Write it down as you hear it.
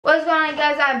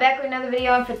Alright guys, I'm back with another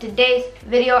video, and for today's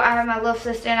video I have my little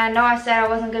sister, and I know I said I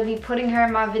wasn't going to be putting her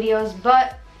in my videos,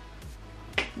 but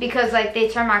because like they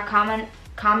turn my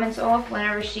comments off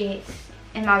whenever she's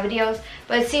in my videos,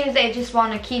 but it seems they just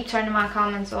want to keep turning my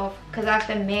comments off because I have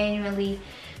to manually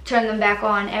turn them back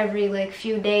on every like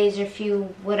few days or few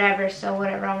whatever. So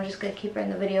whatever, I'm just gonna keep her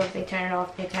in the video. If they turn it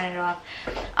off, they turn it off.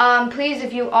 Please,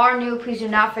 if you are new, please do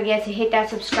not forget to hit that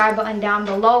subscribe button down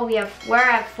below. We're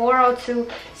at 402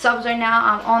 subs right now.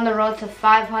 I'm on the road to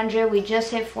 500. We just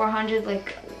hit 400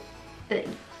 like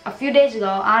a few days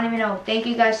ago. I don't even know. Thank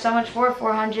you guys so much for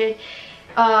 400.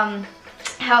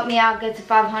 Help me out get to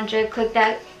 500. Click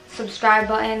that subscribe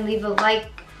button, leave a like,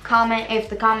 comment if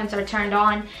the comments are turned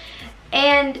on,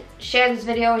 and share this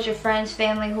video with your friends,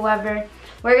 family, whoever.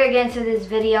 We're gonna get into this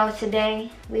video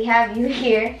today. We have you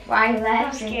here. Why are you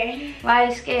laughing? I'm scared. Why are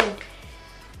you scared?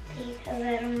 Because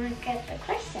I don't want to get the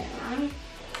question wrong.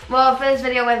 Well, for this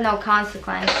video we have no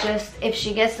consequence. Just if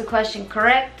she gets the question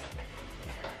correct,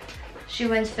 she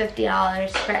wins $50.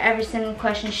 For every single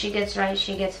question she gets right,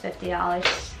 she gets $50.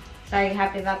 So are you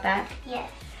happy about that? Yes.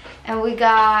 And we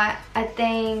got, I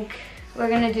think, we're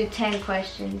gonna do 10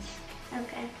 questions.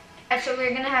 Okay. So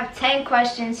we're gonna have 10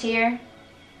 questions here.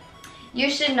 You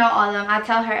should know all of them. I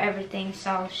tell her everything,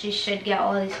 so she should get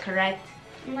all these correct.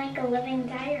 I'm like a living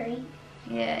diary.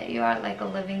 Yeah, you are like a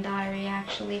living diary,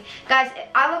 actually. Guys,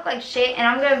 I look like shit, and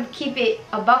I'm gonna keep it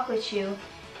a buck with you.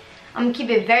 I'm gonna keep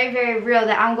it very, very real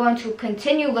that I'm going to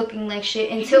continue looking like shit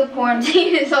until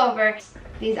quarantine is over.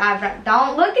 These eyebrows,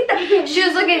 don't look at them. She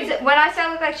was looking, when I said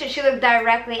I look like shit, she looked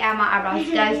directly at my eyebrows.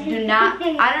 Guys, do not,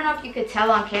 I don't know if you could tell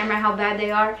on camera how bad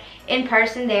they are. In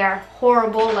person, they are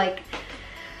horrible. Like,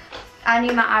 I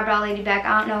need my eyebrow lady back.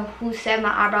 I don't know who said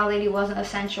my eyebrow lady wasn't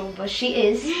essential, but she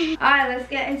is. All right, let's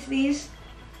get into these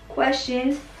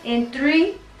questions in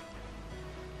 3,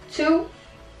 2.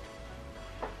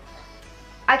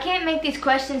 I can't make these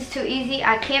questions too easy.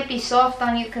 I can't be soft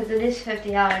on you because it is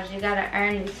 $50. You gotta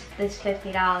earn this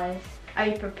 $50. Are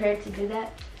you prepared to do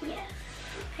that? Yes,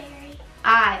 very.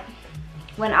 Alright.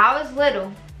 When I was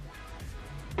little,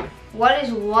 what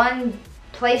is one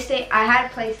PlayStation? I had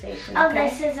a PlayStation. Oh, okay?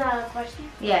 this is a question?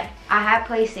 Yeah, I had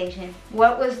PlayStation.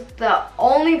 What was the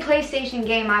only PlayStation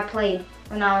game I played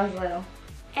when I was little?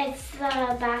 It's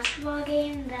the basketball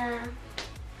game,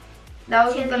 That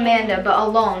was with Amanda, but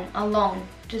alone.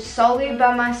 Just solely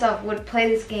by myself, would play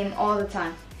this game all the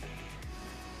time.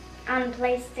 on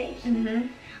PlayStation. Mm-hmm.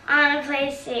 On a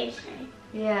PlayStation.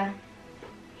 Yeah.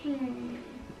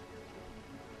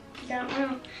 Don't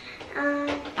know.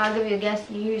 I'll give you a guess.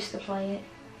 You used to play it.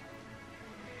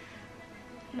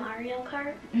 Mario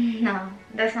Kart? No,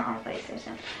 that's not on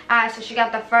PlayStation. Alright, so she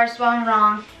got the first one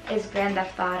wrong. It's Grand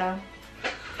Theft Auto.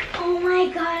 Oh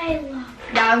my god, I love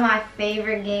it. That was my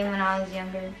favorite game when I was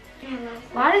younger. I love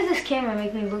it. Why does this camera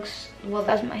make me look well,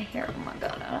 that's my hair. Oh my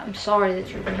god. I'm sorry that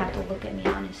you're gonna have to look at me,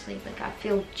 honestly. Like, I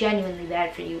feel genuinely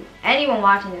bad for you. Anyone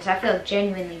watching this, I feel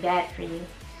genuinely bad for you.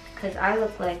 Because I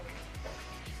look like...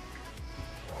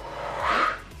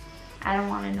 I don't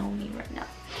want to know me right now.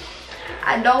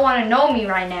 I don't want to know me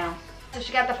right now. So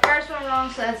she got the first one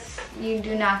wrong, so that's, you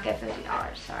do not get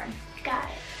 $50. Sorry. Got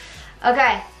it.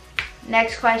 Okay.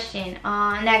 Next question.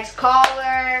 Next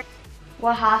caller.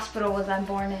 What hospital was I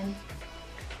born in?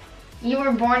 You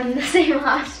were born in the same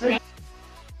hospital.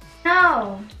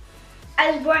 No.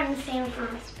 I was born in the same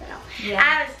hospital. Yeah.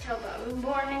 I was told I was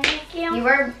born in NICU. You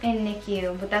were in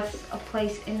NICU, but that's a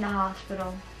place in the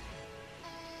hospital.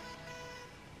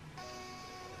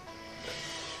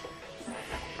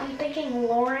 I'm thinking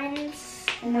Lawrence.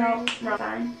 No,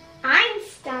 fine.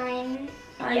 Einstein.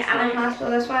 Yeah, I'm in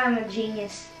hospital. That's why I'm a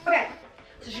genius. Okay.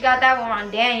 So she got that one wrong.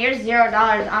 Dan, you're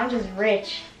 $0. I'm just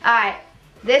rich. Alright.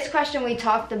 This question, we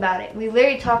talked about it. We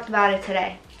literally talked about it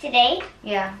today. Today?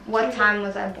 Yeah. What time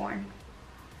was I born?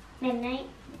 Midnight.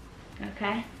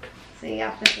 Okay. So you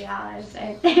got $50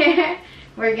 right there.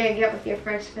 We're gonna get with your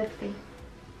first 50.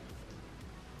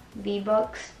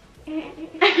 V-Bucks.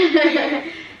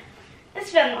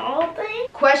 It's been the whole thing.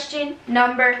 Question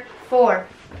number 4.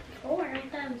 4? I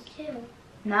thought it was 2.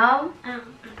 No? Oh.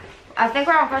 I think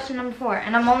we're on question number 4,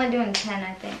 and I'm only doing 10,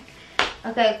 I think.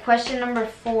 Okay, question number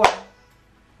 4.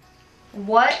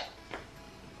 What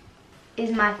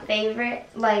is my favorite,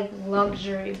 like,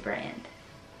 luxury brand?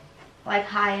 Like,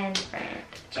 high-end brand?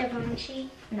 Givenchy.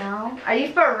 No? Are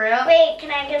you for real? Wait,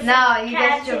 can I guess? No, you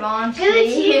guess Givenchy.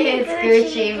 Gucci. It's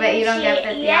Gucci, but you don't get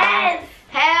 $50. Yes.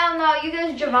 Hell no, you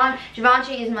guys Givenchy.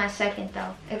 Givenchy is my second,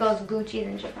 though. It goes Gucci,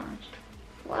 then Givenchy.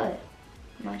 What?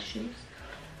 My shoes.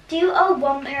 Do you owe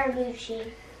one pair of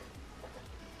Gucci?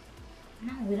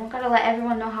 No, we don't gotta let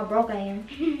everyone know how broke I am.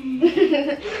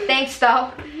 Thanks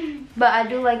though. But I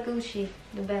do like Gucci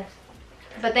the best.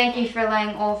 But thank you for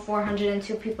letting all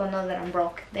 402 people know that I'm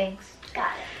broke. Thanks.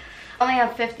 Got it. I only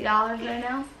have $50 right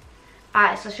now.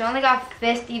 Alright, so she only got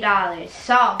 $50.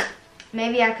 So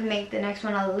maybe I can make the next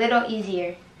one a little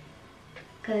easier.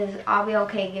 Because I'll be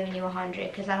okay giving you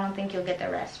 100. Because I don't think you'll get the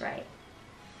rest right.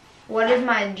 What is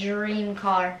my dream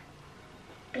car?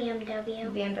 BMW.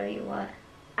 BMW what?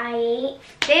 i8.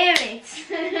 Damn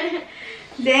it.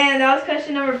 Damn, that was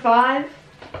question number 5.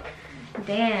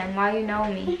 Damn, why you know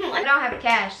me? I don't have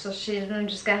cash, so she's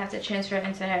just gonna have to transfer it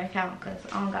into her account because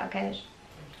I don't got cash.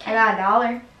 I got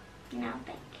 $1. No,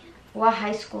 thank you. What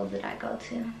high school did I go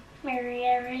to?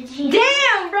 Maria Regina.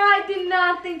 Damn, bro, I did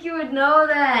not think you would know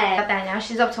that. Got that now.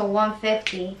 She's up to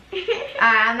 150.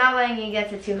 I'm not letting you get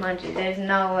to 200. There's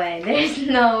no way. There's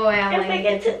no way I'm letting you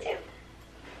get to 2.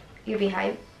 You'd be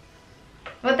hyped.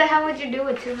 What the hell would you do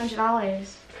with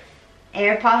 $200?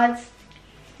 AirPods?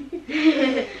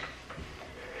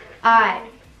 Alright,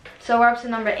 so we're up to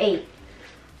number 8.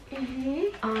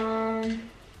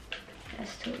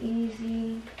 That's too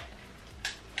easy.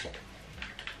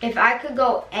 If I could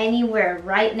go anywhere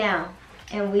right now,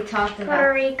 and we talked about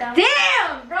Puerto Rico.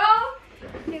 Damn, bro!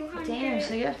 200. Damn,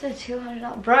 so you're up to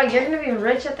 $200. Bro, you're gonna be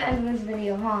rich at the end of this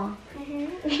video, huh?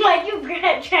 Like you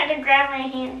trying to grab my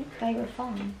hand. By your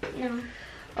phone. No.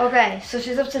 Okay, so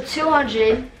she's up to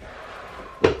 200.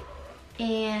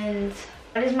 And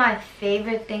what is my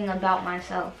favorite thing about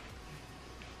myself?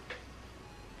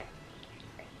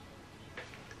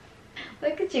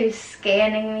 Look at you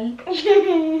scanning me.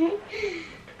 Can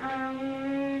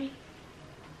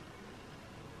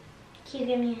you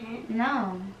give me a hint?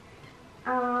 No.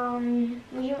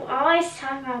 You always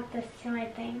talk about this too, I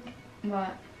think.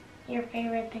 What? Your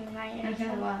favorite thing about yourself.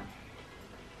 Okay, what?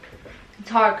 It's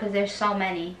hard because there's so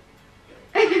many.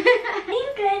 I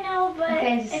think I know, but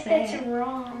Okay, just if say it's it.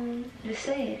 wrong. Just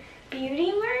say it.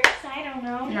 Beauty marks? I don't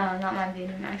know. No, not my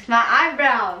beauty marks. My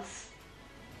eyebrows.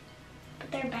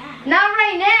 But they're bad. Not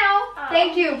right now. Oh.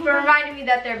 Thank you for reminding me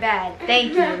that they're bad.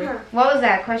 Thank you. What was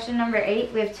that? Question number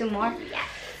 8? We have 2 more? Yes.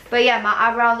 But yeah, my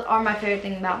eyebrows are my favorite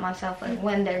thing about myself. Like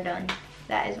when they're done.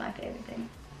 That is my favorite thing.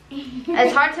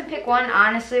 It's hard to pick one,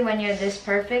 honestly, when you're this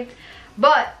perfect.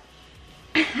 But,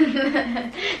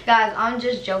 guys, I'm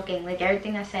just joking. Like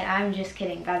everything I say, I'm just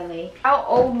kidding, by the way. How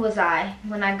old was I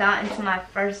when I got into my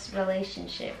first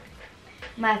relationship?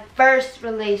 My first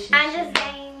relationship. I'm just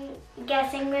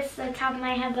guessing this the top of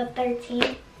my head, but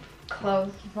 13.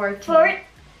 Close. 14.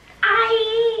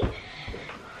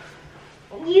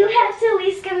 You have to at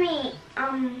least give me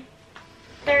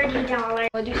 $30.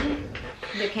 What do you think?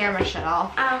 The camera shut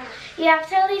off. You have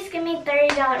to at least give me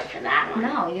 $30 for that one.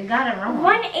 No, you got it wrong.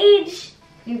 One age.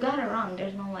 You got it wrong.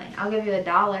 There's no way. I'll give you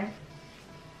 $1.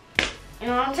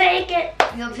 I'll take it.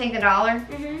 You'll take $1?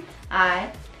 Mhm.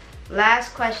 Alright.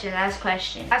 Last question.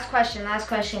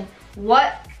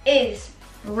 What is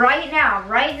right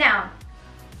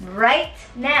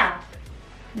now,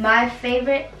 my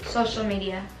favorite social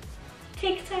media?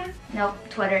 TikTok. Nope,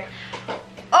 Twitter.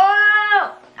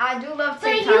 Oh! I do love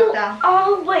But TikTok you though.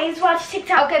 always watch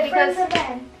TikTok. Okay, because Friends with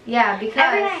Ben. yeah, because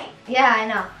Every night. yeah, I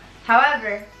know.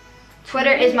 However,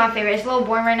 Twitter is my favorite. It's a little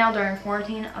boring right now during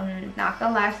quarantine. I'm not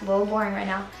gonna lie, it's a little boring right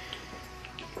now.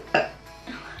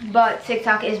 But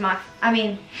TikTok is Yeah,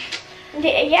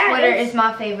 Twitter is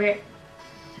my favorite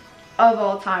of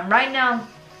all time. Right now,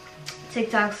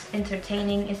 TikTok's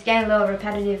entertaining. It's getting a little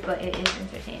repetitive, but it is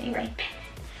entertaining. Right.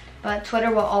 But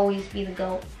Twitter will always be the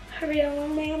GOAT. Hurry up,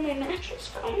 I'm laying on my mattress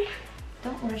phone.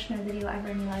 Don't rush my video ever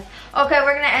in your life. Okay,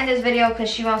 we're gonna end this video because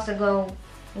she wants to go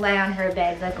lay on her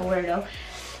bed like a weirdo.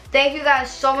 Thank you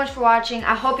guys so much for watching.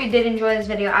 I hope you did enjoy this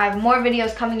video. I have more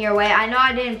videos coming your way. I know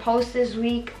I didn't post this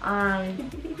week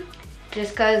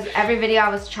just because every video I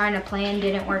was trying to plan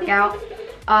didn't work out.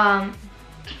 I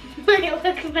look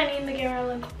funny in the camera.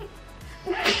 Look.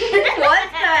 What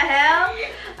the hell?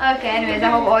 Okay, anyways, I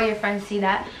hope all your friends see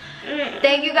that.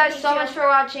 Thank you guys so much for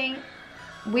watching.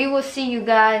 We will see you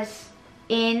guys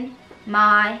in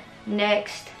my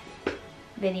next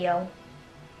video.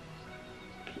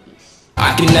 Peace.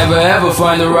 I can never ever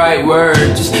find the right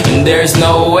words, and there's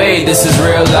no way this is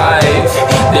real life.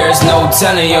 There's no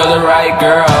telling you're the right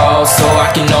girl, so I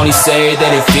can only say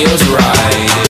that it feels right.